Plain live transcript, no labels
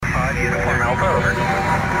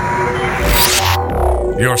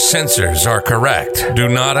Your sensors are correct. Do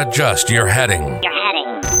not adjust your heading.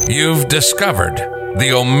 You've discovered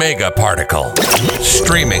the Omega Particle.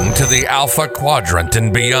 Streaming to the Alpha Quadrant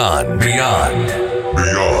and beyond.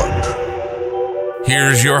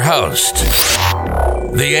 Here's your host,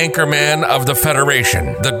 the anchorman of the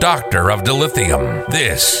Federation, the Doctor of Dilithium.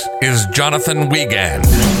 This is Jonathan Wiegand.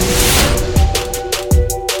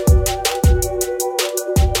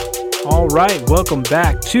 All right, welcome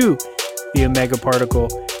back to the Omega Particle.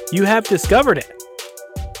 You have discovered it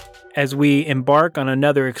as we embark on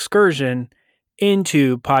another excursion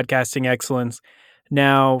into podcasting excellence.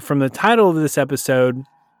 Now, from the title of this episode,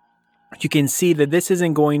 you can see that this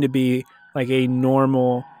isn't going to be like a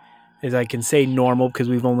normal, as I can say normal because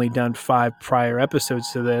we've only done 5 prior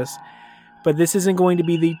episodes to this, but this isn't going to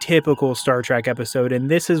be the typical Star Trek episode, and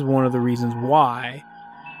this is one of the reasons why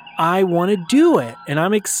I want to do it, and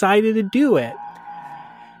I'm excited to do it.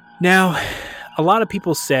 Now, a lot of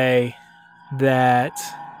people say that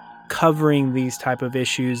covering these type of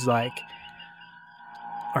issues like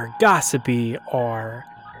are gossipy, are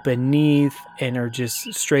beneath, and are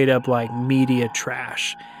just straight up like media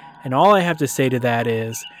trash. And all I have to say to that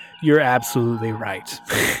is, you're absolutely right.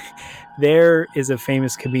 There is a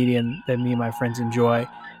famous comedian that me and my friends enjoy.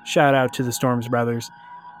 Shout out to the Storms Brothers.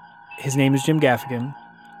 His name is Jim Gaffigan.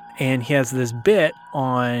 And he has this bit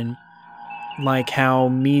on like how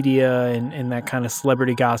media and that kind of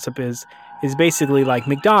celebrity gossip is basically like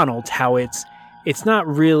McDonald's, how it's not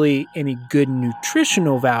really any good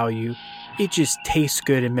nutritional value. It just tastes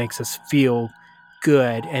good and makes us feel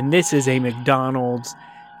good. And this is a McDonald's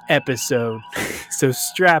episode. So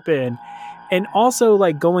strap in. And also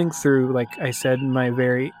like going through, like I said in my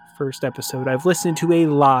very first episode, I've listened to a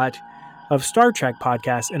lot of Star Trek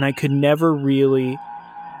podcasts and I could never really...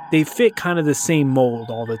 They fit kind of the same mold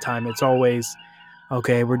all the time. It's always,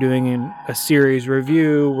 okay, we're doing a series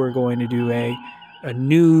review. We're going to do a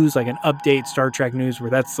news, like an update Star Trek news where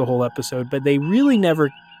that's the whole episode. But they really never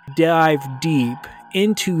dive deep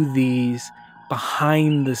into these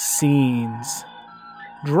behind the scenes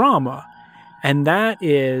drama. And that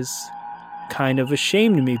is kind of a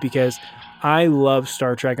shame to me because I love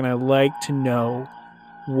Star Trek and I like to know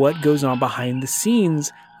what goes on behind the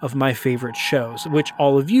scenes of my favorite shows, which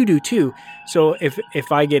all of you do too. So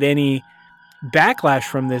if I get any backlash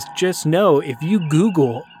from this, just know if you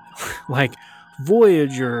Google like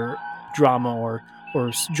Voyager drama or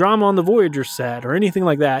drama on the Voyager set or anything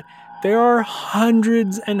like that, there are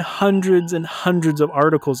hundreds and hundreds and hundreds of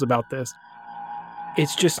articles about this.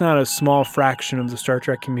 It's just not a small fraction of the Star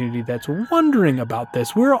Trek community that's wondering about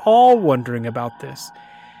this. We're all wondering about this.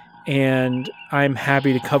 And I'm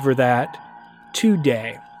happy to cover that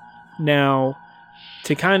today. Now,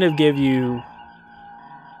 to kind of give you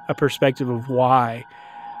a perspective of why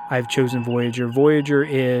I've chosen Voyager. Voyager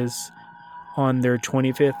is on their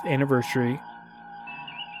 25th anniversary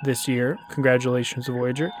this year. Congratulations to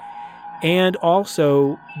Voyager. And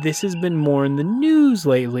also, this has been more in the news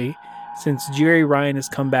lately since Jeri Ryan has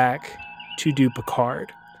come back to do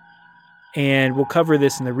Picard. And we'll cover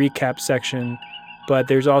this in the recap section, but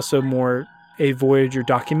there's also a Voyager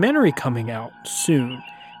documentary coming out soon.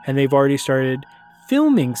 And they've already started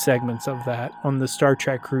filming segments of that on the Star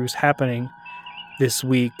Trek cruise happening this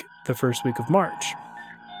week, the first week of March.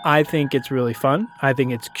 I think it's really fun. I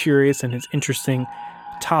think it's curious and it's interesting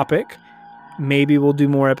topic. Maybe we'll do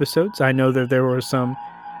more episodes. I know that there was some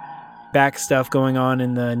back stuff going on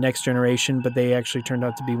in the Next Generation, but they actually turned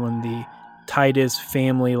out to be one of the tightest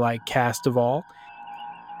family-like cast of all.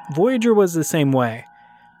 Voyager was the same way,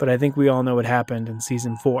 but I think we all know what happened in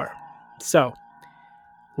season 4. So,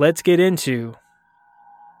 let's get into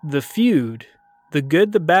the feud, the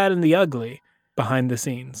good, the bad, and the ugly behind the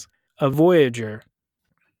scenes of Voyager.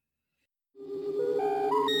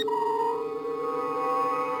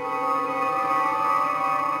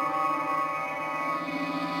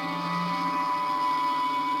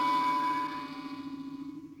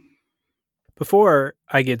 Before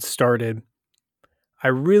I get started, I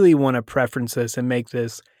really want to preference this and make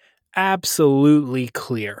this absolutely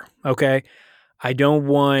clear, okay? I don't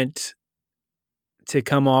want to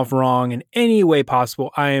come off wrong in any way possible.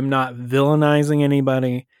 I am not villainizing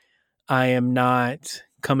anybody. I am not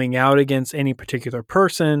coming out against any particular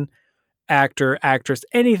person, actor, actress,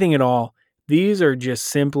 anything at all. These are just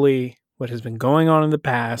simply what has been going on in the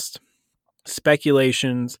past,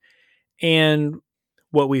 speculations, and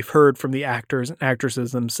what we've heard from the actors and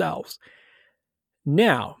actresses themselves.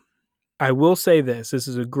 Now, I will say this. This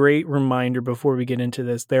is a great reminder before we get into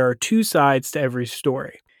this. There are 2 sides to every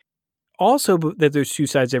story. Also, that there's 2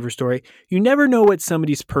 sides to every story. You never know what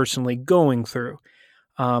somebody's personally going through.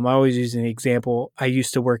 I always use an example. I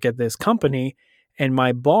used to work at this company, and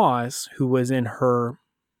my boss, who was in her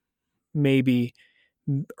maybe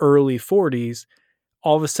early 40s,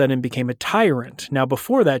 all of a sudden became a tyrant. Now,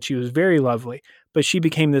 before that, she was very lovely, but she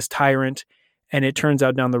became this tyrant. And it turns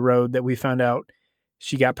out down the road that we found out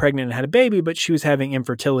she got pregnant and had a baby, but she was having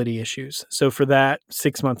infertility issues. So for that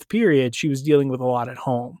 6-month period, she was dealing with a lot at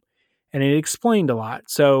home, and it explained a lot.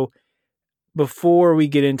 So before we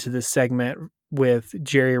get into this segment with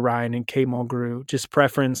Jeri Ryan and Kate Mulgrew, just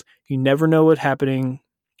preference, you never know what's happening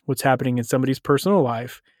in somebody's personal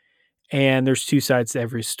life. And there's two sides to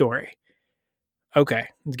every story. Okay,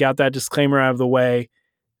 got that disclaimer out of the way.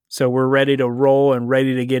 So we're ready to roll and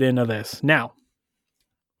ready to get into this. Now,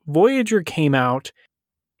 Voyager came out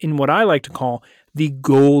in what I like to call the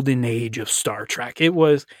golden age of Star Trek. It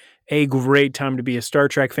was a great time to be a Star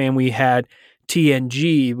Trek fan. We had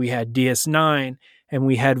TNG, we had DS9, and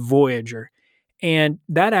we had Voyager. And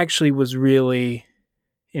that actually was really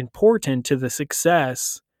important to the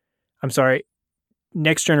success.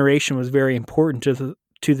 Next Generation was very important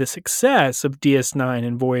to the success of DS9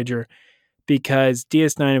 and Voyager, because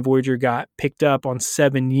DS9 and Voyager got picked up on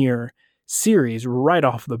 7-year series right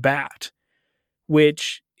off the bat,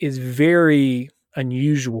 which is very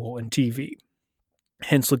unusual in TV.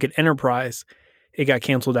 Hence, look at Enterprise. It got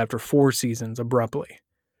canceled after 4 seasons abruptly.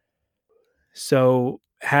 So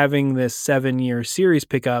having this 7-year series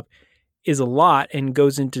pickup is a lot and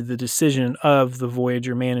goes into the decision of the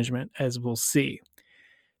Voyager management, as we'll see.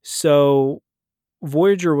 So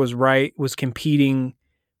Voyager was competing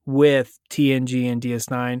with TNG and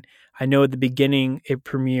DS9. I know at the beginning it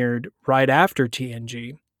premiered right after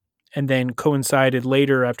TNG and then coincided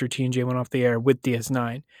later after TNG went off the air with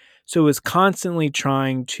DS9. So it was constantly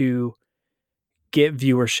trying to get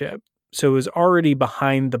viewership. So it was already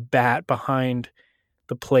behind the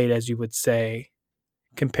plate, as you would say,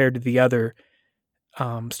 compared to the other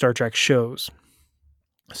Star Trek shows.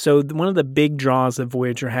 So one of the big draws that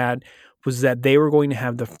Voyager had was that they were going to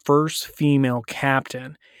have the first female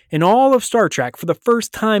captain in all of Star Trek for the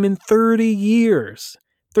first time in 30 years.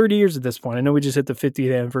 30 years at this point. I know we just hit the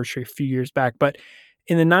 50th anniversary a few years back, but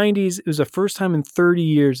in the 90s, it was the first time in 30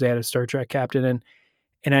 years they had a Star Trek captain.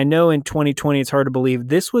 And I know in 2020, it's hard to believe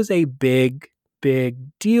this was a big, big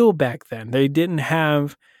deal back then. They didn't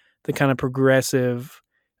have the kind of progressive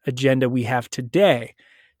agenda we have today.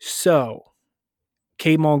 So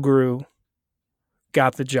Kate Mulgrew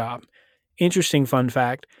got the job. Interesting fun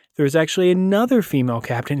fact, there was actually another female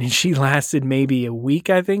captain, and she lasted maybe a week,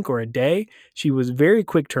 I think, or a day. She was very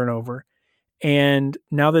quick turnover. And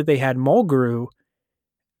now that they had Mulgrew,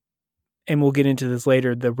 and we'll get into this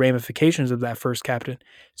later, the ramifications of that first captain.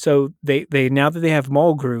 So they now that they have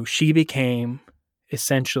Mulgrew, she became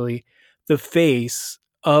essentially the face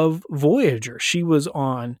of Voyager. She was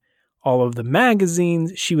on all of the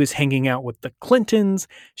magazines. She was hanging out with the Clintons.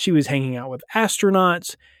 She was hanging out with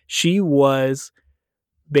astronauts. She was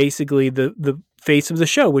basically the face of the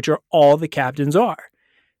show, which are all the captains are.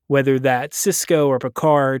 Whether that's Cisco or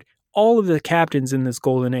Picard, all of the captains in this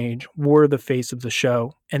golden age were the face of the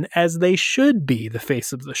show, and as they should be the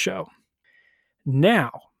face of the show.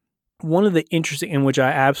 Now, one of the interesting, and which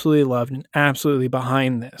I absolutely loved and absolutely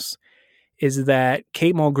behind this, is that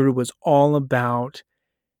Kate Mulgrew was all about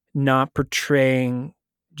not portraying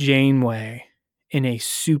Janeway in a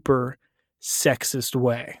super sexist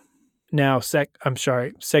way. Now,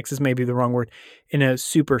 sexist may be the wrong word, in a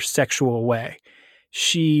super sexual way.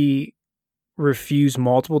 She refused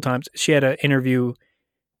multiple times. She had an interview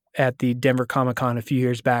at the Denver Comic-Con a few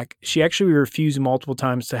years back. She actually refused multiple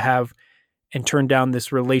times to have and turn down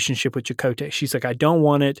this relationship with Chakotay. She's like, I don't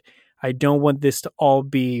want it. I don't want this to all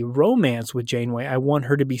be romance with Janeway. I want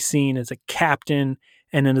her to be seen as a captain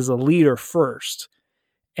and then as a leader first,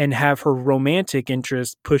 and have her romantic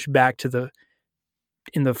interest pushed back to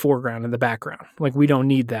in the foreground, in the background. Like, we don't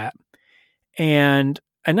need that. And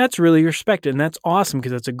that's really respected. And that's awesome,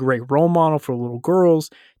 because that's a great role model for little girls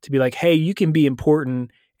to be like, hey, you can be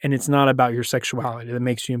important, and it's not about your sexuality that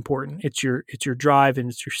makes you important. It's your drive, and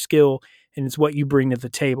it's your skill, and it's what you bring to the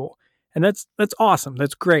table. And that's awesome.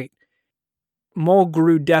 That's great.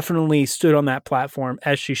 Mulgrew definitely stood on that platform,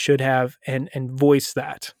 as she should have, and voiced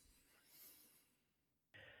that.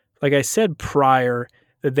 Like I said prior,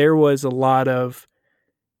 that there was a lot of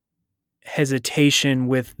hesitation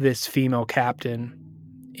with this female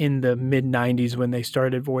captain in the mid-90s when they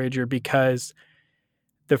started Voyager, because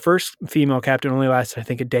the first female captain only lasted, I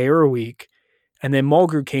think, a day or a week. And then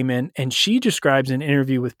Mulgrew came in, and she describes in an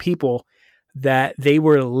interview with People that they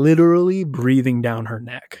were literally breathing down her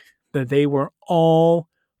neck, that they were all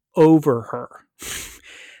over her.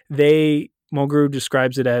 They Mulgrew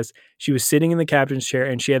describes it as she was sitting in the captain's chair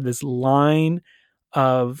and she had this line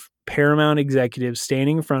of Paramount executives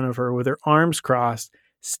standing in front of her with their arms crossed,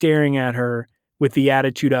 staring at her with the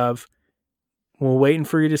attitude of, we're waiting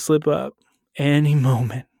for you to slip up. Any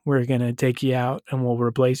moment, we're going to take you out and we'll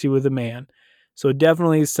replace you with a man. So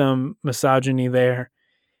definitely some misogyny there.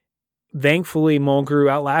 Thankfully, Mulgrew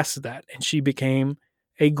outlasted that, and she became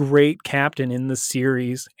a great captain in the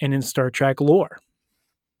series and in Star Trek lore.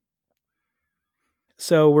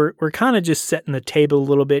 So we're kind of just setting the table a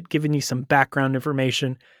little bit, giving you some background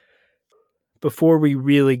information before we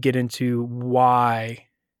really get into why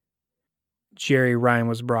Jeri Ryan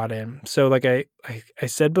was brought in. So like I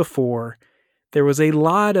said before, there was a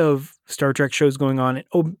lot of Star Trek shows going on,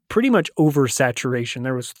 and pretty much oversaturation.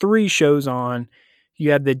 There was 3 shows on. You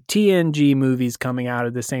had the TNG movies coming out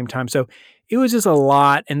at the same time. So it was just a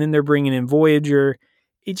lot. And then they're bringing in Voyager.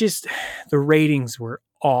 The ratings were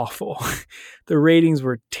awful. The ratings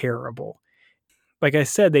were terrible. Like I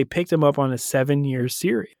said, they picked them up on a 7-year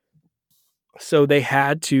series. So they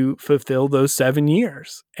had to fulfill those 7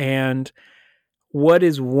 years. And what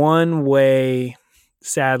is one way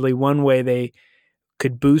they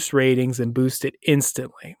could boost ratings and boost it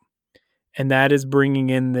instantly? And that is bringing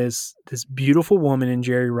in this beautiful woman in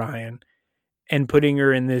Jeri Ryan and putting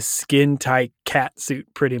her in this skin-tight cat suit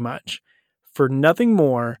pretty much for nothing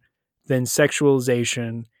more than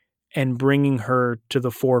sexualization and bringing her to the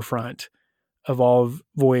forefront of all of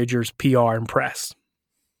Voyager's PR and press.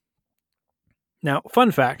 Now,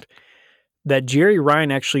 fun fact, that Jeri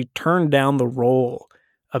Ryan actually turned down the role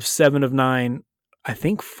of Seven of Nine, I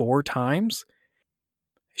think 4 times.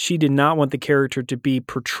 She did not want the character to be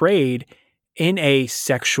portrayed in a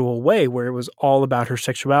sexual way where it was all about her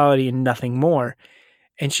sexuality and nothing more.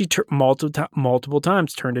 And she multiple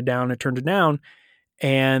times turned it down.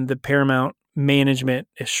 And the Paramount management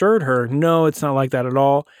assured her, no, it's not like that at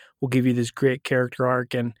all. We'll give you this great character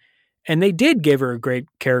arc. And they did give her a great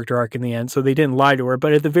character arc in the end. So they didn't lie to her.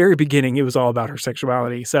 But at the very beginning, it was all about her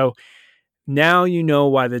sexuality. So now you know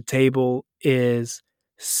why the table is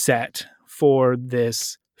set for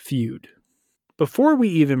this feud. Before we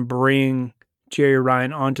even bring Jeri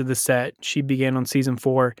Ryan onto the set, she began on season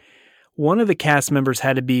 4. One of the cast members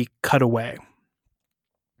had to be cut away,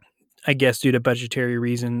 I guess due to budgetary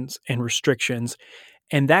reasons and restrictions.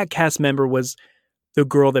 And that cast member was the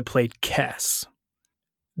girl that played Kes.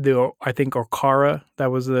 I think Okara,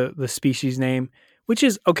 that was the species name, which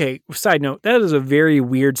is, okay, side note, that is a very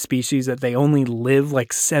weird species that they only live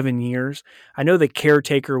like 7 years. I know the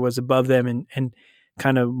caretaker was above them and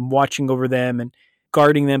kind of watching over them and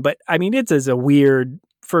guarding them. But I mean, it's as a weird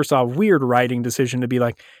writing decision to be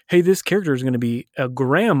like, hey, this character is going to be a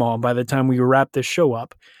grandma by the time we wrap this show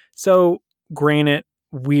up. So granted,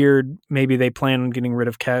 weird, maybe they plan on getting rid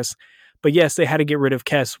of Kes. But yes, they had to get rid of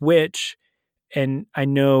Kes, and I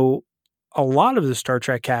know a lot of the Star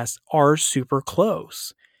Trek cast are super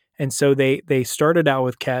close. And so they started out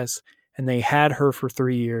with Kes and they had her for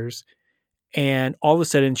 3 years. And all of a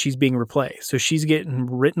sudden she's being replaced. So she's getting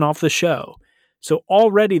written off the show. So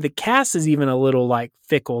already the cast is even a little like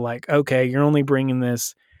fickle, like, okay, you're only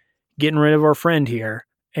getting rid of our friend here,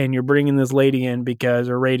 and you're bringing this lady in because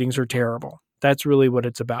her ratings are terrible. That's really what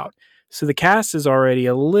it's about. So the cast is already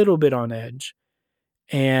a little bit on edge,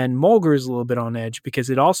 and Mulgrew is a little bit on edge because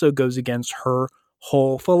it also goes against her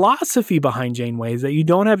whole philosophy behind Janeway, is that you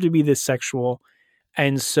don't have to be this sexual.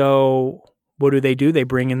 And so what do? They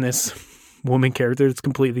bring in this woman character that's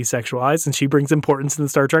completely sexualized, and she brings importance in the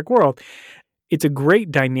Star Trek world. It's a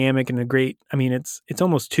great dynamic and it's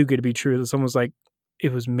almost too good to be true. It's almost like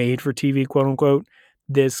it was made for TV, quote unquote,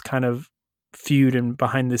 this kind of feud and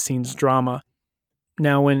behind the scenes drama.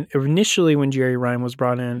 Now, when Jeri Ryan was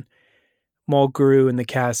brought in, Mulgrew and the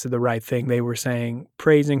cast did the right thing. They were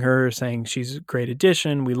praising her, saying she's a great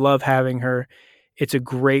addition. We love having her. It's a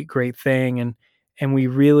great, great thing. And we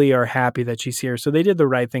really are happy that she's here. So they did the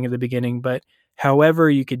right thing at the beginning. But however,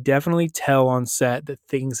 you could definitely tell on set that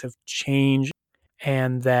things have changed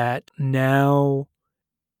and that now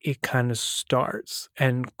it kind of starts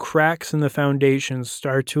and cracks in the foundation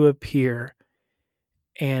start to appear.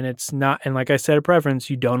 And it's not, and like I said, a preference,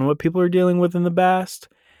 you don't know what people are dealing with in the past.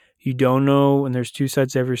 You don't know, and there's 2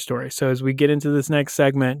 sides to every story. So as we get into this next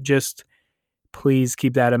segment, just please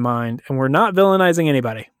keep that in mind. And we're not villainizing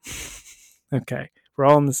anybody. Okay, we're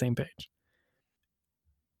all on the same page.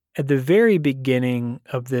 At the very beginning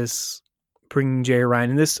of this bringing Jeri Ryan,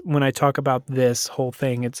 and this, when I talk about this whole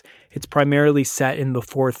thing, it's primarily set in the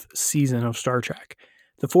 4th season of Star Trek,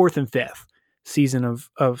 the 4th and 5th season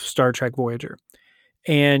of Star Trek Voyager.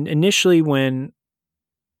 And initially when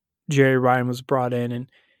Jeri Ryan was brought in,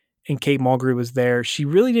 and Kate Mulgrew was there, she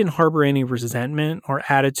really didn't harbor any resentment or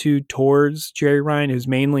attitude towards Jeri Ryan, who's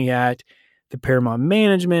mainly at the Paramount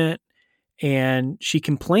management, and she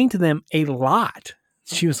complained to them a lot.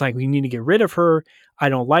 She was like, we need to get rid of her. I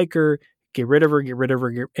don't like her. Get rid of her, get rid of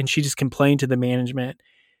her. And she just complained to the management.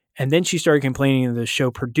 And then she started complaining to the show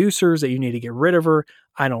producers that you need to get rid of her.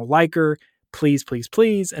 I don't like her. Please, please,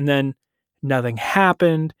 please. And then nothing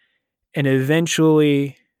happened. And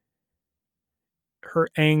eventually her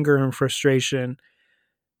anger and frustration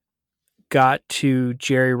got to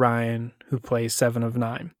Jeri Ryan, who plays Seven of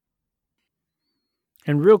Nine.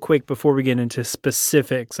 And real quick, before we get into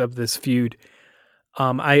specifics of this feud,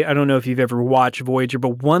 I don't know if you've ever watched Voyager,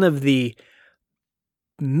 but one of the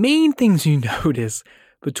main things you notice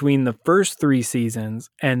between the first 3 seasons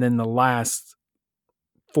and then the last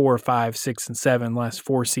 4, 5, 6, and 7, last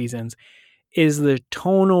 4 seasons, is the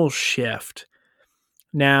tonal shift.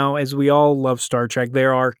 Now, as we all love Star Trek,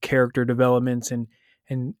 there are character developments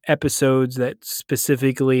and episodes that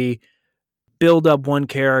specifically build up one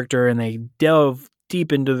character and they delve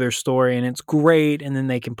deep into their story, and it's great, and then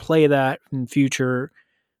they can play that in future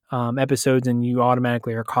episodes and you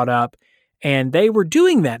automatically are caught up. And they were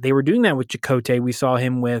doing that. They were doing that with Chakotay. We saw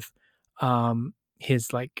him with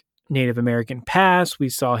his like Native American past. We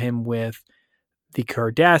saw him with the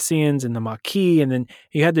Cardassians and the Maquis. And then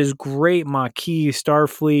you had this great Maquis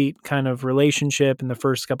Starfleet kind of relationship in the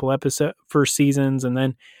first couple first seasons. And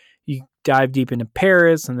then you dive deep into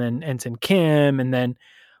Paris and then Ensign Kim and then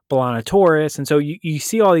B'Elanna Torres. And so you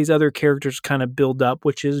see all these other characters kind of build up,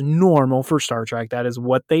 which is normal for Star Trek. That is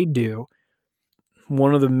what they do.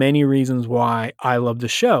 One of the many reasons why I love the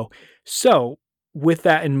show. So with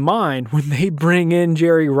that in mind, when they bring in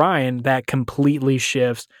Jeri Ryan, that completely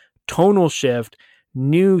shifts, tonal shift,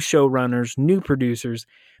 new showrunners, new producers,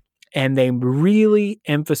 and they really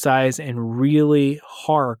emphasize and really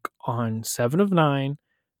hark on Seven of Nine,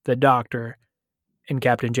 the Doctor, and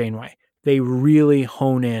Captain Janeway. They really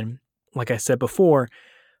hone in. Like I said before,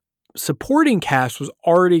 supporting cast was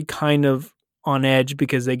already kind of on edge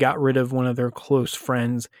because they got rid of one of their close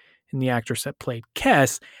friends in the actress that played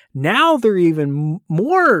Kes. Now they're even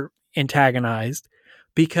more antagonized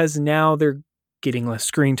because now they're getting less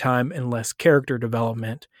screen time and less character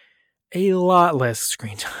development. A lot less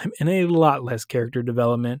screen time and a lot less character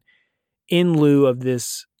development in lieu of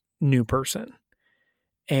this new person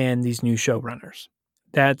and these new showrunners.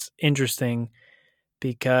 That's interesting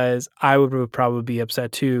because I would probably be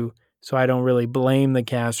upset too. So I don't really blame the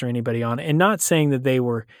cast or anybody on it. And not saying that they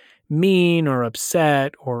were mean or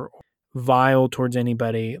upset or vile towards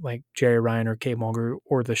anybody like Jeri Ryan or Kate Mulgrew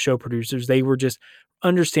or the show producers. They were just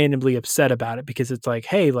understandably upset about it because it's like,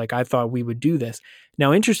 hey, like I thought we would do this.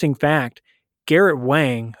 Now, interesting fact, Garrett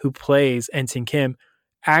Wang, who plays Ensign Kim,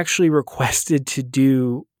 actually requested to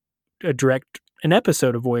do direct an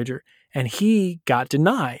episode of Voyager and he got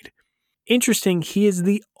denied. Interesting, he is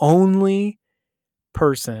the only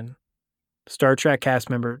person, Star Trek cast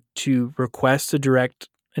member, to request to direct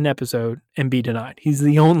an episode and be denied. He's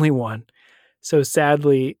the only one. So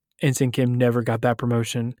sadly, Ensign Kim never got that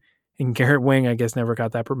promotion, and Garrett Wang, I guess, never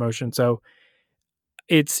got that promotion. So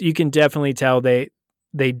you can definitely tell they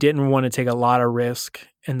didn't want to take a lot of risk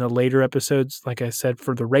in the later episodes, like I said,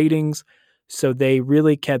 for the ratings. So they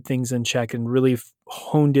really kept things in check and really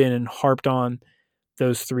honed in and harped on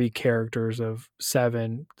those 3 characters of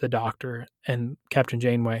Seven, the Doctor, and Captain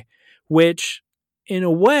Janeway, which in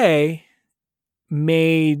a way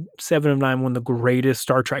made Seven of Nine one of the greatest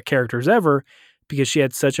Star Trek characters ever because she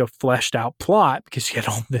had such a fleshed out plot because she had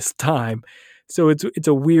all this time. So it's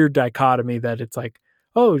a weird dichotomy that it's like,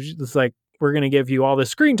 oh, it's like, we're going to give you all this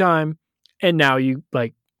screen time. And now you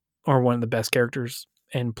like are one of the best characters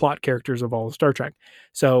and plot characters of all of Star Trek.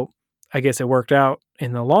 So I guess it worked out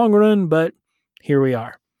in the long run, but here we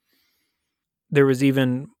are. There was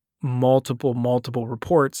even multiple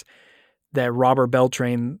reports that Robert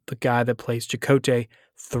Beltran, the guy that plays Chakotay,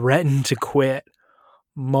 threatened to quit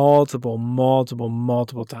multiple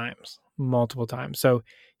times. So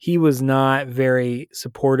he was not very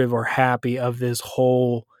supportive or happy of this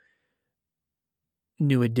whole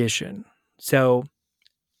new addition. So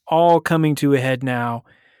all coming to a head now.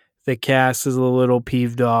 The cast is a little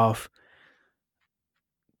peeved off.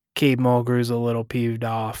 Kate Mulgrew's a little peeved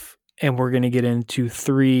off. And we're going to get into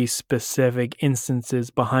 3 specific instances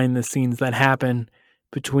behind the scenes that happen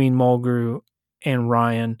between Mulgrew and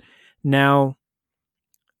Ryan. Now,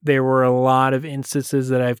 there were a lot of instances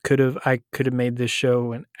that I could have made this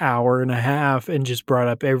show an hour and a half and just brought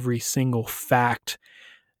up every single fact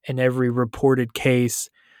and every reported case.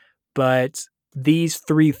 But these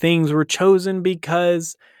 3 things were chosen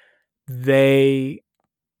because they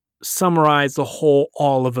summarize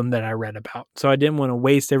all of them that I read about. So I didn't want to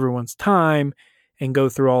waste everyone's time and go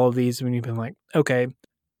through all of these when you've been like, okay,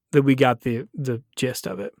 that we got the gist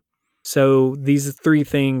of it. So these 3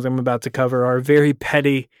 things I'm about to cover are very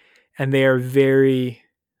petty, and they are very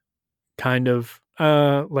kind of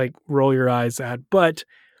like roll your eyes at, but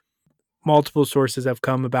multiple sources have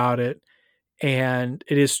come about it, and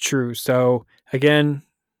it is true. So again,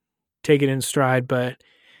 take it in stride, but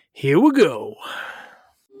here we go.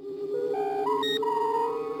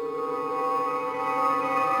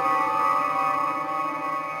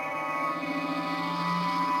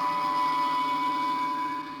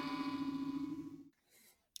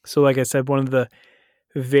 So like I said, one of the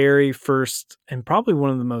very first and probably one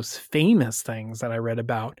of the most famous things that I read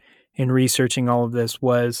about in researching all of this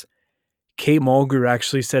was Kate Mulgrew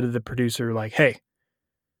actually said to the producer, like, hey,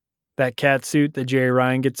 that cat suit that Jeri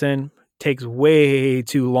Ryan gets in takes way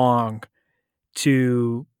too long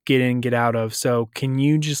to get in, get out of. So can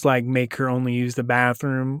you just like make her only use the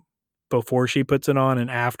bathroom before she puts it on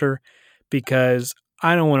and after? Because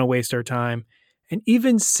I don't want to waste our time. And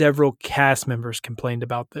even several cast members complained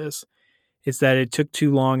about this. It's that it took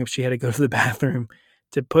too long if she had to go to the bathroom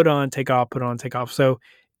to put on, take off, put on, take off. So,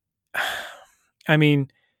 I mean,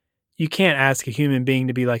 you can't ask a human being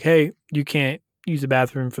to be like, hey, you can't use the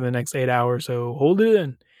bathroom for the next 8 hours, so hold it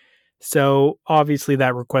in. So obviously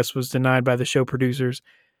that request was denied by the show producers,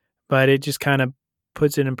 but it just kind of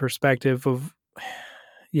puts it in perspective of,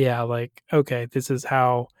 yeah, like, okay, this is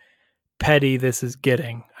how petty this is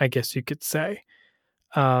getting, I guess you could say.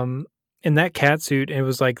 In that cat suit, it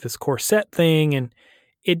was like this corset thing, and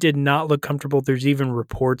it did not look comfortable. There's even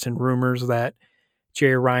reports and rumors that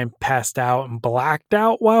Jeri Ryan passed out and blacked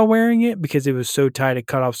out while wearing it because it was so tight it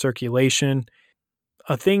cut off circulation.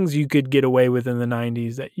 Things you could get away with in the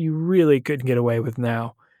 90s that you really couldn't get away with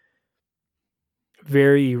now.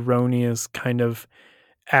 Very erroneous kind of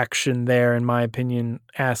action there, in my opinion,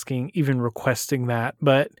 even requesting that.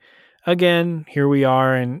 But again, here we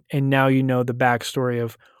are, and now you know the backstory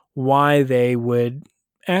of why they would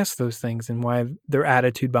ask those things and why their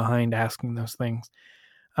attitude behind asking those things.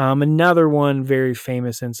 Another one very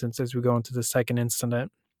famous instance as we go into the second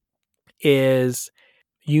incident is,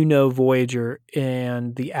 Voyager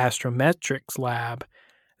and the astrometrics lab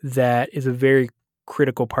that is a very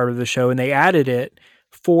critical part of the show, and they added it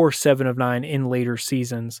for 7 of 9 in later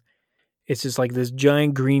seasons. It's just like this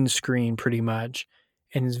giant green screen pretty much,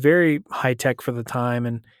 and it's very high tech for the time,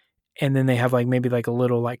 and then they have like maybe like a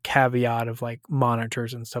little like caveat of like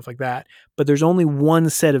monitors and stuff like that. But there's only one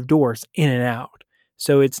set of doors in and out.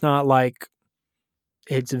 So it's not like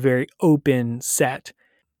it's a very open set.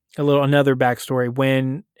 Another backstory,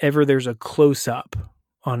 whenever there's a close up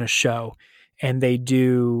on a show and they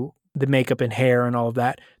do the makeup and hair and all of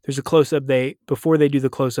that, there's a close up. Before they do the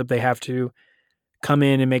close up, they have to come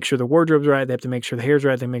in and make sure the wardrobe's right. They have to make sure the hair's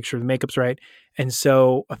right. They make sure the makeup's right. And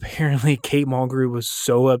so apparently Kate Mulgrew was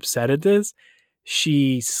so upset at this.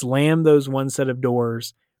 She slammed those one set of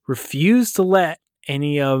doors, refused to let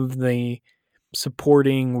any of the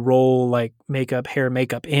supporting role like hair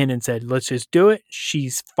makeup in, and said, let's just do it.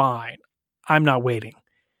 She's fine. I'm not waiting.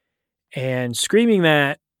 And screaming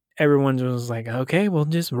that, everyone was like, okay, we'll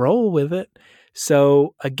just roll with it.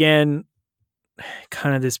 So again,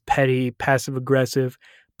 kind of this petty, passive aggressive,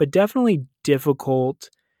 but definitely difficult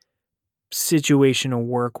situation to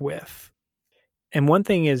work with. And one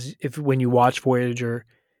thing is, when you watch Voyager,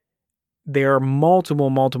 there are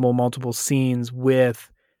multiple scenes with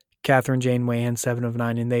Catherine Janeway and 7 of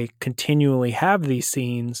 9, and they continually have these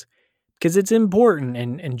scenes because it's important.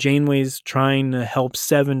 And Janeway's trying to help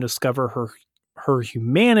 7 discover her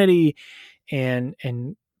humanity and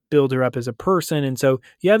build her up as a person. And so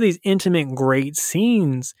you have these intimate, great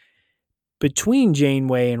scenes between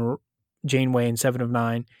Janeway and 7 of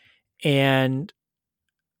 9. And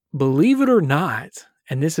believe it or not,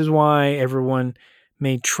 and this is why everyone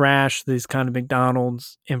may trash these kind of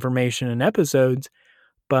McDonald's information and episodes,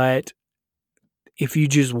 but if you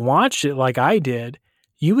just watched it like I did,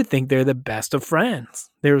 you would think they're the best of friends.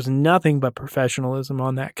 There was nothing but professionalism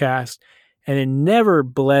on that cast, and it never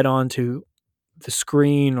bled onto the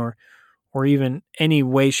screen or even any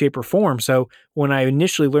way, shape, or form. So when I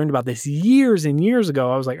initially learned about this years and years ago,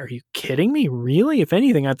 I was like, are you kidding me? Really? If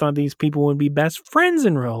anything, I thought these people would be best friends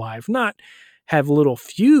in real life, not have little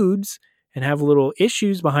feuds and have little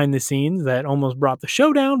issues behind the scenes that almost brought the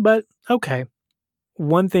show down. But okay.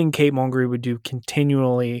 One thing Kate Mulgrew would do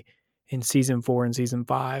continually in season 4 and season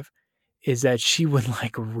 5 is that she would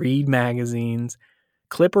like read magazines,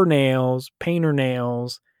 clip her nails, paint her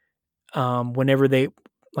nails, whenever they,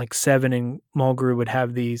 like 7 and Mulgrew would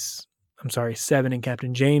have these Seven and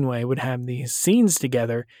Captain Janeway would have these scenes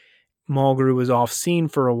together. Mulgrew was off scene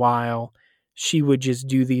for a while. She would just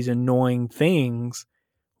do these annoying things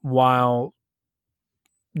while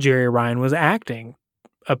Jeri Ryan was acting,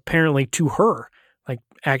 apparently to her, like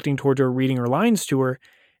acting towards her, reading her lines to her,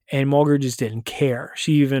 and Mulgrew just didn't care.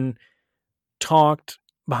 She even talked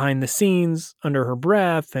behind the scenes under her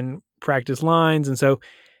breath and practiced lines, and so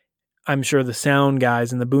I'm sure the sound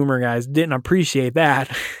guys and the boomer guys didn't appreciate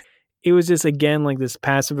that. It was just, again, like this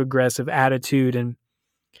passive-aggressive attitude, and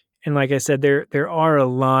like I said, there are a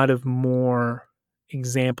lot of more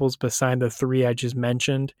examples beside the three I just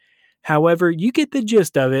mentioned. However, you get the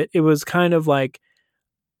gist of it. It was kind of like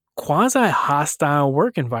quasi-hostile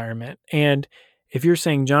work environment. And if you're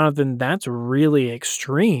saying, Jonathan, that's really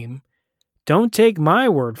extreme, don't take my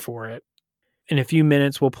word for it. In a few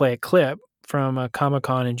minutes, we'll play a clip from a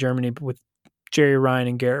Comic-Con in Germany with Jeri Ryan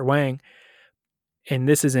and Garrett Wang. And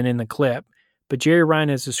this isn't in the clip, but Jeri Ryan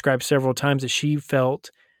has described several times that she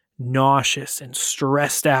felt nauseous and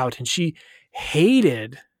stressed out, and she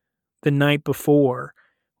hated the night before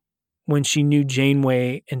when she knew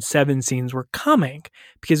Janeway and Seven scenes were coming,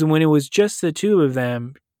 because when it was just the two of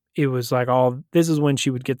them, it was like this is when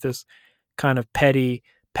she would get this kind of petty,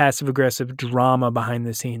 passive-aggressive drama behind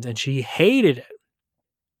the scenes, and she hated it.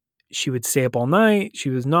 She would stay up all night. She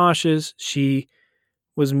was nauseous. She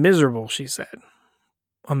was miserable, she said,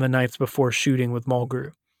 on the nights before shooting with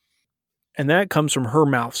Mulgrew. And that comes from her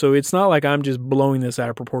mouth. So it's not like I'm just blowing this out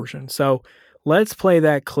of proportion. So let's play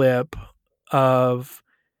that clip of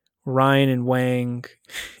Ryan and Wang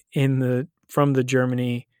from the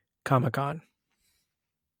Germany Comic-Con.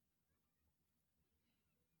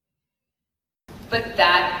 But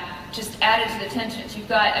that just added to the tensions. You've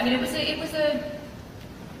got, I mean, it was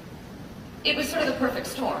sort of the perfect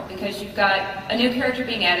storm, because you've got a new character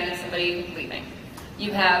being added and somebody leaving.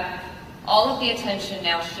 You have all of the attention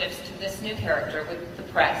now shifts to this new character with the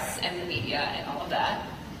press and the media and all of that.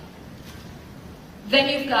 Then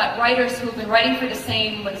you've got writers who have been writing for the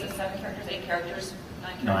same, 7 characters, 8 characters,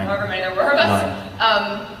 9 characters, however many there were of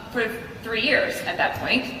us, for 3 years at that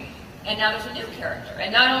point. And now there's a new character.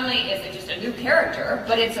 And not only is it just a new character,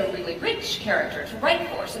 but it's a really rich character to write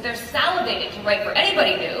for. So they're salivating to write for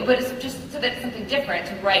anybody new, but it's just so that it's something different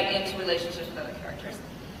to write into relationships with other characters.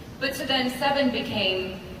 But so then Seven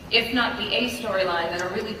became, if not the A storyline, then a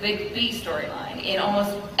really big B storyline in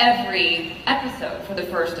almost every episode for the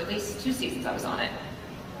first at least 2 seasons I was on it.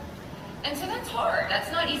 And so that's hard.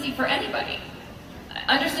 That's not easy for anybody.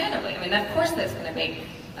 Understandably. I mean, of course that's going to make,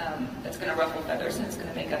 that's going to ruffle feathers, and it's going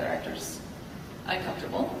to make other actors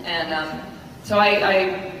uncomfortable. And so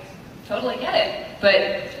I totally get it. But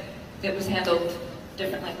it was handled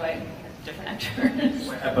differently by different actors.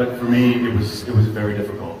 But for me, it was very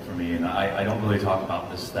difficult for me, and I don't really talk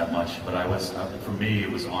about this that much, but for me,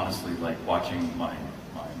 it was honestly like watching my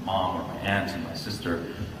mom or my aunt and my sister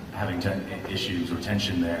having issues or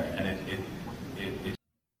tension there, and it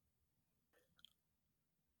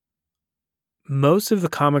most of the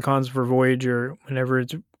Comic-Cons for Voyager, whenever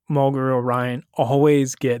it's Mulgrew or Ryan,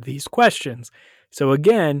 always get these questions. So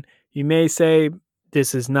again, you may say,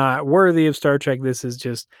 this is not worthy of Star Trek, this is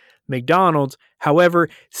just McDonald's. However,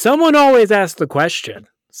 someone always asks the question.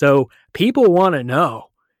 So people want to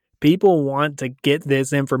know. People want to get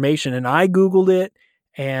this information. And I Googled it.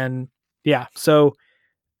 And yeah, so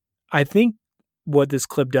I think what this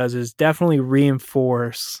clip does is definitely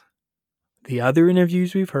reinforce the other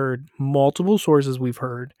interviews we've heard, multiple sources we've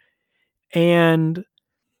heard, and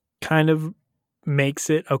kind of makes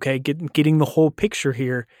it, okay, getting the whole picture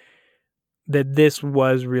here, that this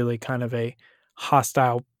was really kind of a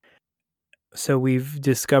hostile. So we've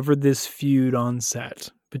discovered this feud on set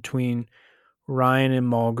between Ryan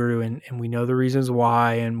and Mulgrew, and we know the reasons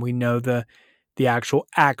why, and we know the actual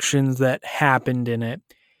actions that happened in it.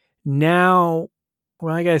 Now,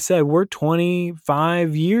 like I said, we're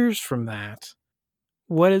 25 years from that.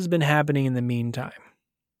 What has been happening in the meantime?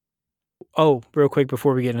 Oh, real quick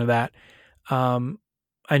before we get into that,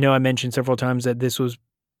 I know I mentioned several times that this was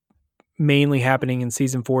mainly happening in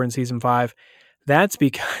season 4 and season 5. That's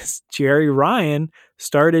because Jeri Ryan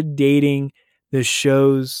started dating the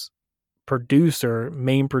show's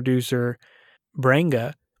main producer,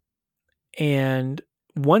 Brenga. And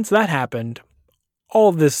once that happened, all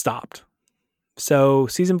of this stopped. So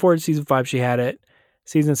season 4 to season 5, she had it.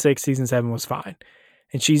 Season 6, season 7 was fine.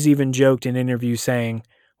 And she's even joked in interviews saying,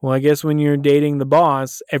 well, I guess when you're dating the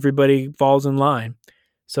boss, everybody falls in line.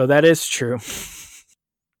 So that is true.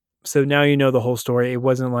 So now you know the whole story. It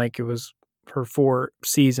wasn't like it was her 4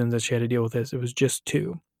 seasons that she had to deal with this. It was just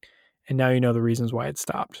 2. And now you know the reasons why it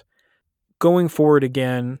stopped. Going forward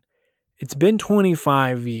again, It's been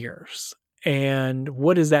 25 years. And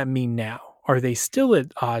what does that mean now? Are they still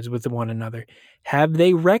at odds with one another? Have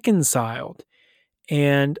they reconciled?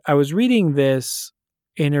 And I was reading this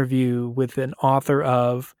interview with an author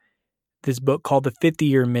of this book called The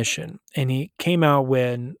 50-Year Mission. And he came out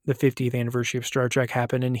when the 50th anniversary of Star Trek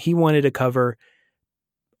happened. And he wanted to cover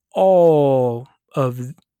all of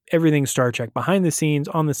everything Star Trek, behind the scenes,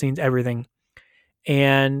 on the scenes, everything.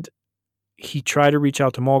 And he tried to reach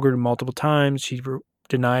out to Mulgrew multiple times. She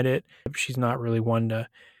denied it. She's not really one to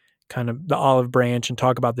kind of the olive branch and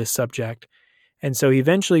talk about this subject. And so he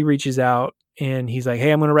eventually reaches out and he's like,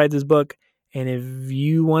 hey, I'm going to write this book. And if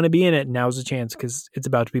you want to be in it, now's the chance because it's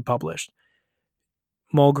about to be published.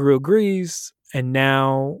 Mulgrew agrees. And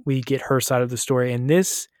now we get her side of the story. And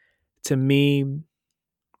this, to me,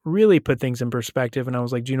 really put things in perspective. And I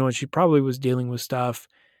was like, do you know what? She probably was dealing with stuff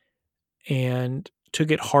and took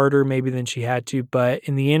it harder maybe than she had to. But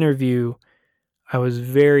in the interview, I was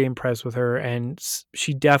very impressed with her, and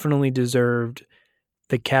she definitely deserved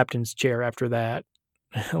the captain's chair after that.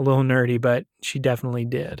 A little nerdy, but she definitely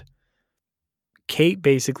did. Kate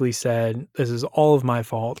basically said, this is all of my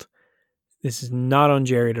fault. This is not on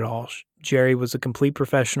Jeri at all. Jeri was a complete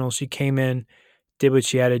professional. She came in, did what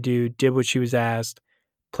she had to do, did what she was asked,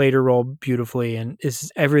 played her role beautifully, and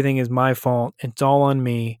everything is my fault. It's all on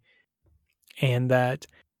me. And that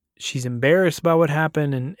she's embarrassed about what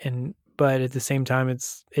happened, but at the same time,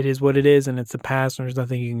 it is what it is, and it's the past, and there's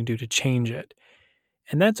nothing you can do to change it.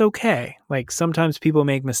 And that's okay. Like, sometimes people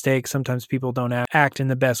make mistakes. Sometimes people don't act in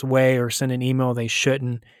the best way or send an email they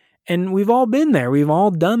shouldn't. And we've all been there. We've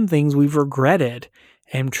all done things we've regretted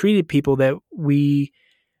and treated people that we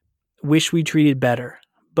wish we treated better.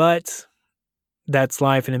 But that's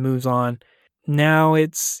life, and it moves on. Now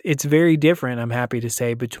it's very different, I'm happy to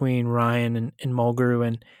say, between Ryan and Mulgrew.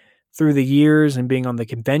 And through the years and being on the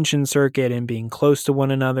convention circuit and being close to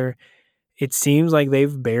one another, it seems like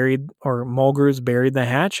Mulgrew's buried the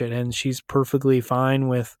hatchet, and she's perfectly fine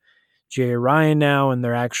with Jeri Ryan now, and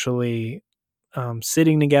they're actually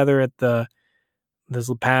sitting together at this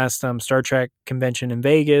past Star Trek convention in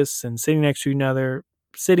Vegas and sitting next to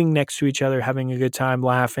each other, having a good time,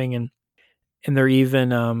 laughing, and they're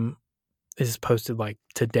even this is posted like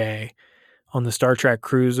today on the Star Trek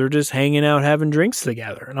cruise. They're just hanging out, having drinks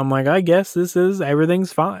together. And I'm like, I guess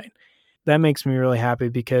everything's fine. That makes me really happy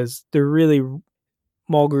because Mulgrew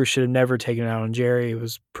should have never taken it out on Jeri. It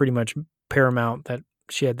was pretty much paramount that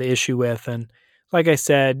she had the issue with. And like I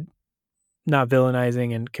said, not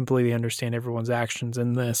villainizing and completely understand everyone's actions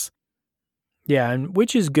in this. Yeah, and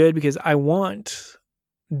which is good because I want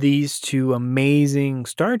these two amazing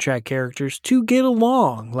Star Trek characters to get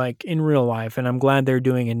along like in real life. And I'm glad they're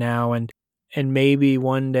doing it now. And maybe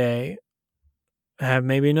one day have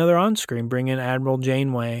maybe another on screen, bring in Admiral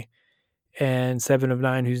Janeway and Seven of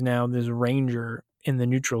Nine, who's now this ranger in the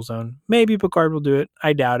neutral zone. Maybe Picard will do it.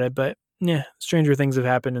 I doubt it, but yeah, stranger things have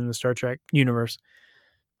happened in the Star Trek universe.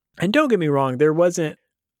 And don't get me wrong, there wasn't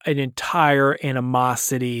an entire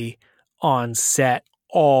animosity on set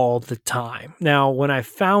all the time. Now, when I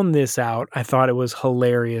found this out, I thought it was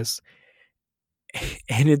hilarious.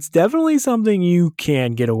 And it's definitely something you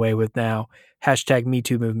can get away with now.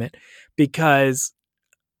 #MeToo movement. Because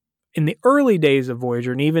in the early days of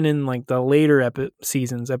Voyager, and even in like the later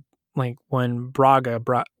seasons, like when Braga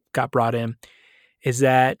got brought in, is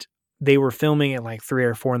that they were filming at like 3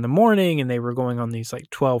 or 4 in the morning, and they were going on these like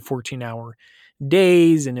 12, 14-hour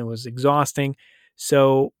days, and it was exhausting.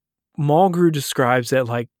 So Mulgrew describes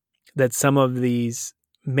that some of these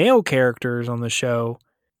male characters on the show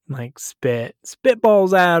like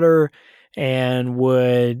spitballs at her and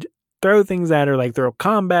would throw things at her, like throw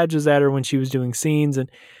comm badges at her when she was doing scenes. And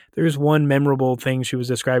there's one memorable thing she was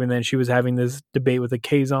describing that she was having this debate with a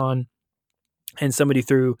Kazon, and somebody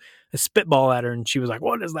threw a spitball at her, and she was like,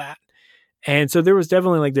 "What is that?" And so there was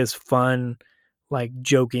definitely like this fun, like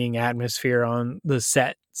joking atmosphere on the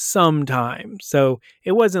set sometimes. So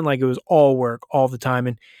it wasn't like it was all work all the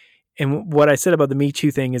time. And what I said about the Me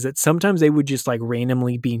Too thing is that sometimes they would just like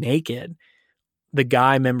randomly be naked, the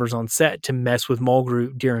guy members on set, to mess with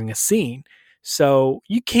Mulgrew during a scene. So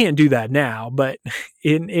you can't do that now, but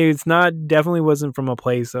it's definitely wasn't from a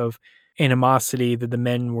place of animosity that the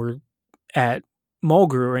men were at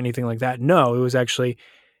Mulgrew or anything like that. No, it was actually,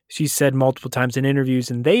 she said multiple times in interviews,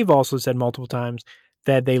 and they've also said multiple times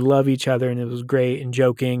that they love each other, and it was great and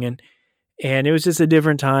joking, and it was just a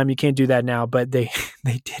different time. You can't do that now, but they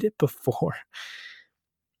did it before.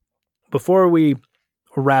 Before we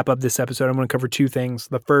wrap up this episode, I'm going to cover 2 things.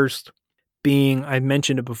 The first being, I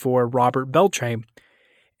mentioned it before, Robert Beltran.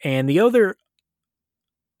 And the other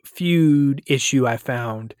feud issue I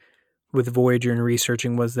found with Voyager and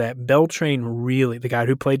researching was that Beltran really, the guy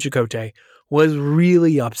who played Chakotay, was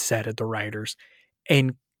really upset at the writers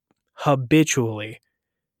and habitually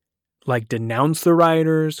denounced the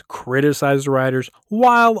writers, criticized the writers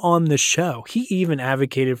while on the show. He even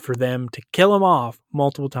advocated for them to kill him off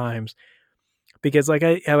multiple times because like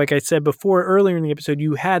I said before earlier in the episode,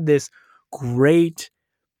 you had this great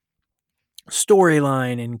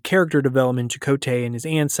storyline and character development, Chakotay and his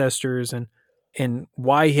ancestors and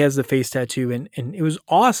why he has the face tattoo. And it was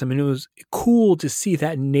awesome. And it was cool to see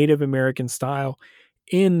that Native American style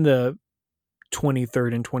in the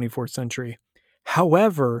 23rd and 24th century.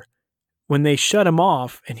 However, when they shut him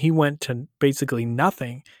off and he went to basically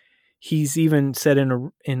nothing, he's even said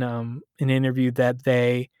in an interview that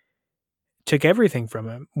they took everything from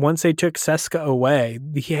him. Once they took Seska away,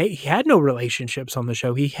 he had no relationships on the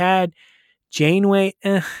show. He had Janeway,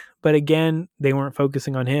 but again, they weren't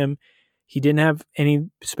focusing on him. He didn't have any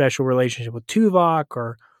special relationship with Tuvok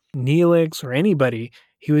or Neelix or anybody.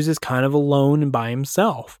 He was just kind of alone and by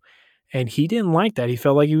himself. And he didn't like that. He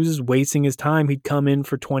felt like he was just wasting his time. He'd come in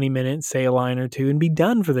for 20 minutes, say a line or two, and be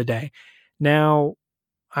done for the day. Now,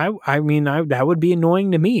 I mean, that would be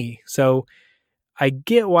annoying to me. So I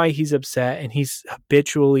get why he's upset. And he's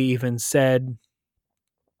habitually even said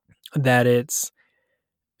that it's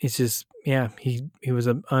just, yeah, he was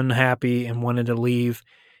unhappy and wanted to leave.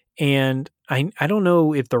 And I don't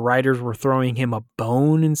know if the writers were throwing him a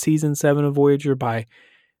bone in season 7 of Voyager by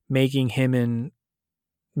making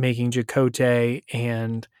Chakotay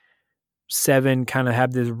and Seven kind of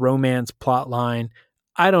have this romance plot line.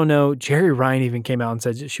 I don't know. Jeri Ryan even came out and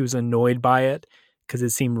said that she was annoyed by it because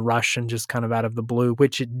it seemed rushed and just kind of out of the blue,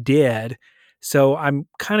 which it did. So I'm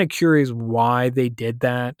kind of curious why they did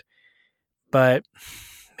that. But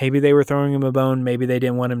maybe they were throwing him a bone. Maybe they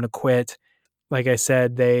didn't want him to quit. Like I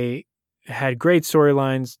said, they had great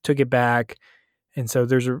storylines, took it back. And so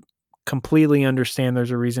completely understand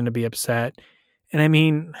there's a reason to be upset. And I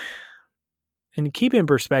mean, and to keep in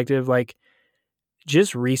perspective,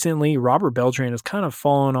 just recently, Robert Beltran has kind of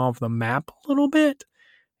fallen off the map a little bit.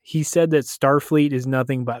 He said that Starfleet is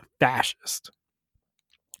nothing but fascist.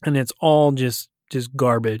 And it's all just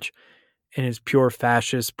garbage. And it's pure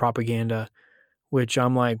fascist propaganda. Which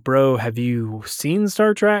I'm like, bro, have you seen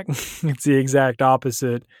Star Trek? It's the exact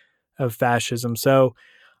opposite of fascism. So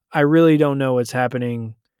I really don't know what's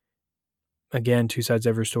happening. Again, two sides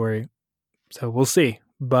every story. So we'll see.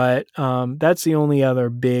 But that's the only other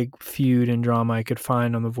big feud and drama I could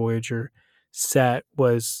find on the Voyager set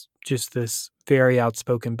was just this very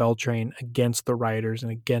outspoken Beltran against the writers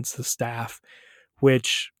and against the staff,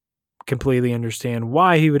 which completely understand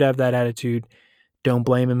why he would have that attitude. Don't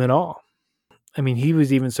blame him at all. I mean, he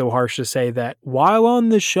was even so harsh to say that while on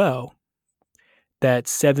the show, that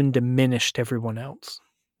Seven diminished everyone else,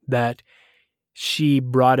 that she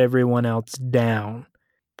brought everyone else down.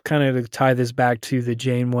 Kind of to tie this back to the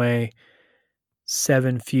Janeway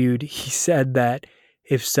Seven feud, he said that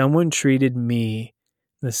if someone treated me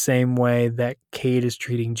the same way that Kate is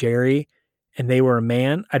treating Jeri and they were a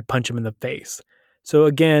man, I'd punch him in the face. So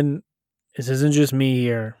again, this isn't just me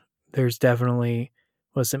here. There's definitely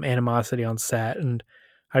was some animosity on set. And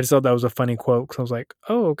I just thought that was a funny quote because I was like,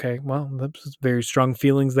 oh, okay, well, that's very strong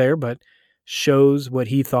feelings there, but shows what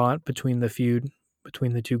he thought between the feud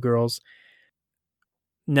between the two girls.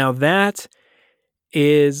 Now that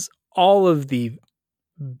is all of the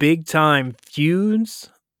big time feuds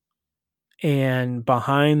and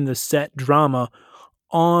behind the set drama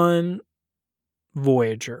on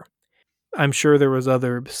Voyager. I'm sure there was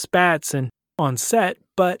other spats and on set,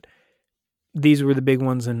 but these were the big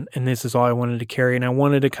ones, and this is all I wanted to carry. And I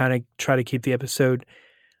wanted to kind of try to keep the episode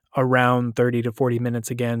around 30 to 40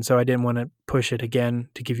 minutes again, so I didn't want to push it again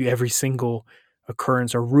to give you every single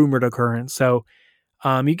occurrence or rumored occurrence. So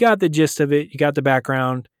you got the gist of it. You got the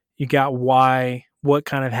background. You got what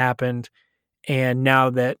kind of happened. And now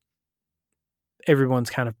that everyone's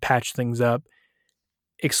kind of patched things up,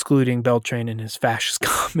 excluding Beltran and his fascist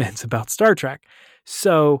comments about Star Trek.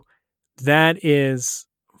 So that is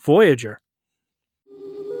Voyager.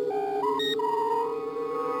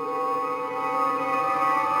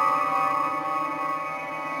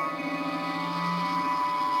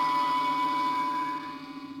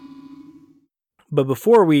 But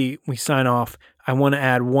before we sign off, I want to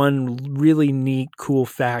add one really neat, cool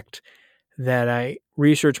fact that I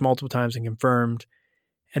researched multiple times and confirmed.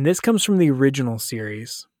 And this comes from the original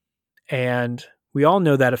series. And we all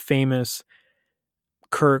know that a famous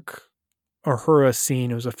Kirk Uhura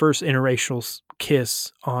scene. It was the first interracial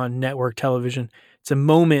kiss on network television. It's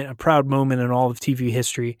a proud moment in all of TV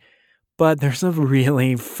history. But there's a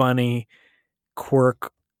really funny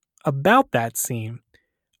quirk about that scene.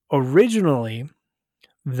 Originally,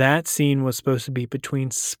 that scene was supposed to be between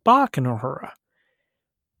Spock and Uhura.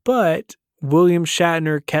 But William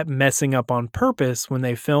Shatner kept messing up on purpose when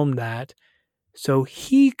they filmed that, so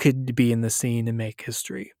he could be in the scene and make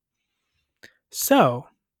history. So,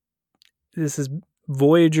 this is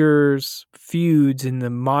Voyager's feuds and the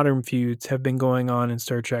modern feuds have been going on in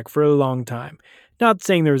Star Trek for a long time. Not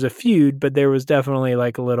saying there was a feud, but there was definitely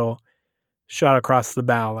like a little shot across the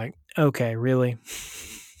bow, like, okay, really?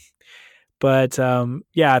 But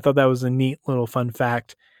yeah, I thought that was a neat little fun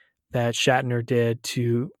fact that Shatner did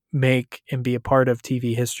to make and be a part of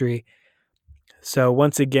TV history. So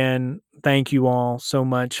once again, thank you all so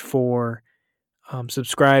much for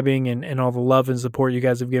subscribing and all the love and support you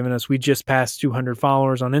guys have given us. We just passed 200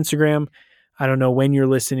 followers on Instagram. I don't know when you're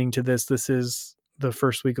listening to this. This is the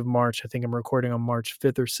first week of March. I think I'm recording on March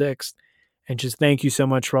 5th or 6th. And just thank you so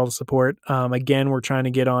much for all the support. Again, we're trying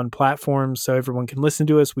to get on platforms so everyone can listen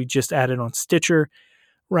to us. We just added on Stitcher.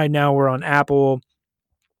 Right now we're on Apple,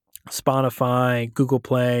 Spotify, Google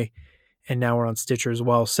Play, and now we're on Stitcher as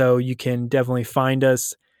well. So you can definitely find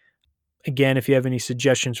us. Again, if you have any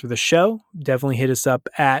suggestions for the show, definitely hit us up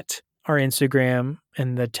at our Instagram,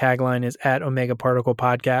 and the tagline is at Omega Particle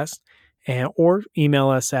Podcast, or email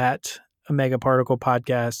us at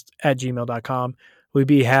omegaparticlepodcast@gmail.com. We'd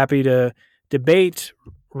be happy to debate,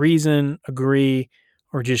 reason, agree,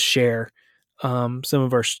 or just share some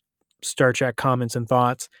of our Star Trek comments and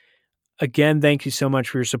thoughts. Again, thank you so much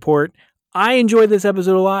for your support. I enjoyed this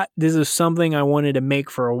episode a lot. This is something I wanted to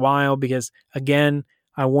make for a while because, again,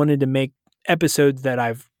 I wanted to make episodes that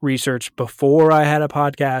I've researched before I had a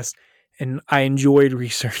podcast, and I enjoyed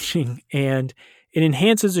researching, and it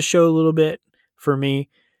enhances the show a little bit for me.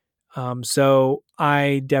 So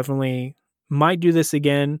I definitely might do this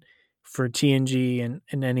again for TNG and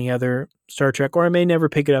any other Star Trek, or I may never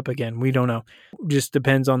pick it up again. We don't know. Just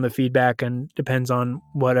depends on the feedback and depends on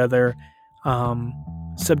what other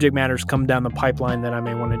subject matters come down the pipeline that I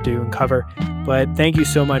may want to do and cover. But thank you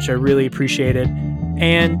so much. I really appreciate it.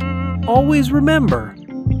 And always remember,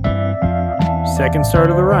 second star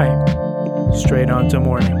to the right, straight on to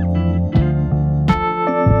morning.